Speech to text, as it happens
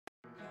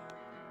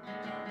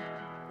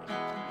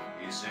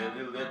They said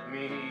they let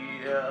me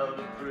out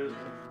of prison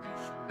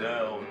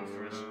down in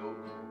Frisco.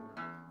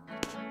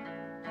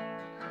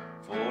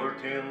 For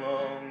 10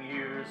 long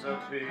years I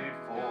paid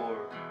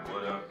for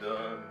what I've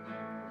done.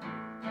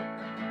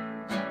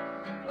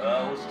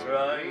 I was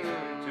trying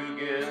to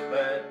get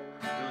back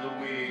to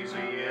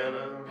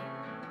Louisiana,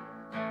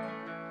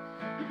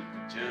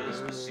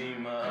 just to see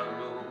my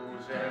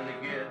Rose and to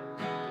get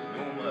to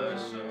know my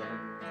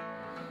son.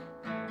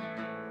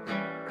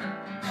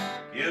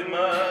 Give my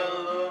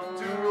love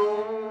to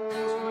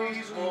Rose,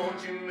 please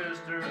won't you,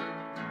 mister?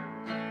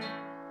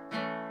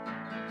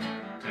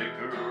 Take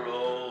her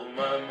all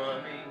my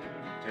money,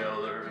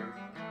 tell her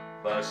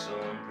buy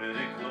some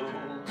pretty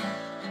clothes.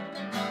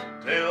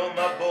 Tell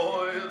my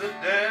boy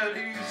that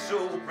Daddy's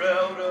so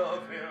proud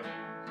of him.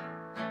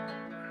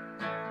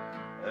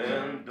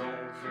 And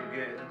don't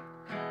forget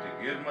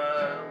to give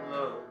my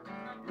love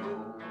to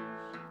Rose.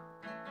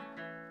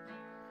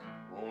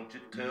 Won't you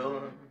tell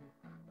him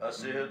I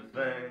said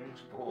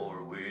thanks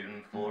for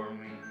waiting for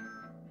me.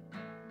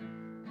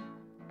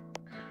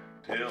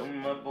 Tell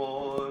my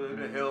boy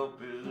to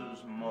help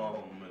his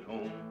mom at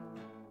home.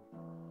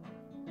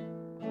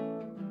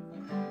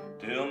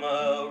 Tell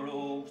my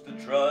Rose to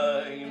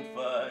try and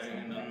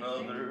find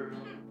another,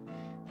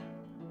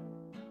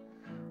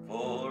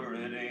 for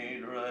it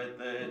ain't right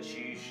that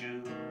she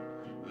should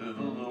live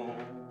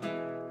alone.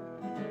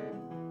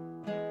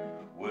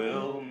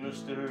 Well,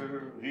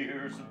 mister,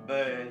 here's the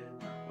bag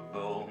with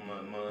all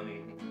my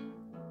money.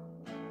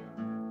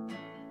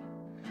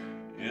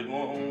 It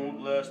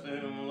won't last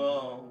them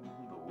long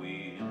the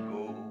way it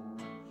goes.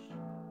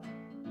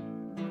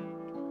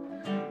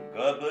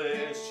 God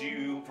bless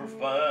you for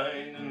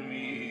finding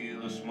me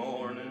this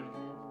morning.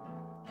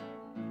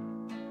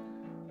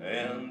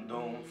 And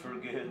don't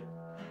forget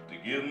to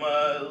give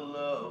my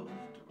love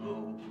to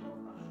Rose.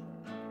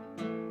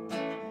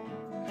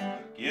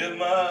 Give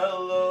my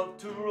love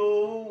to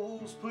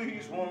Rose,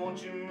 please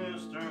won't you,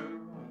 mister?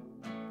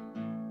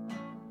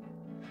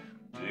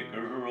 Take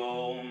her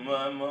all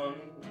my money,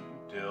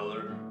 tell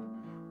her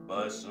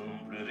buy some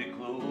pretty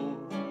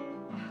clothes.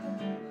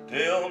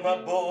 Tell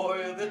my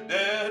boy that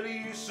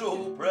Daddy's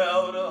so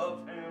proud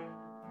of him.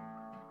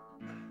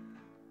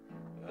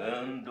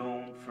 And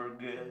don't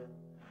forget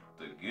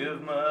to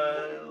give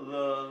my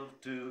love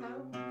to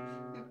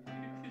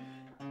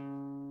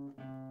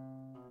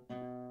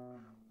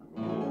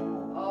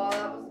Oh,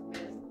 that was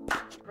the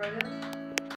best. Brilliant.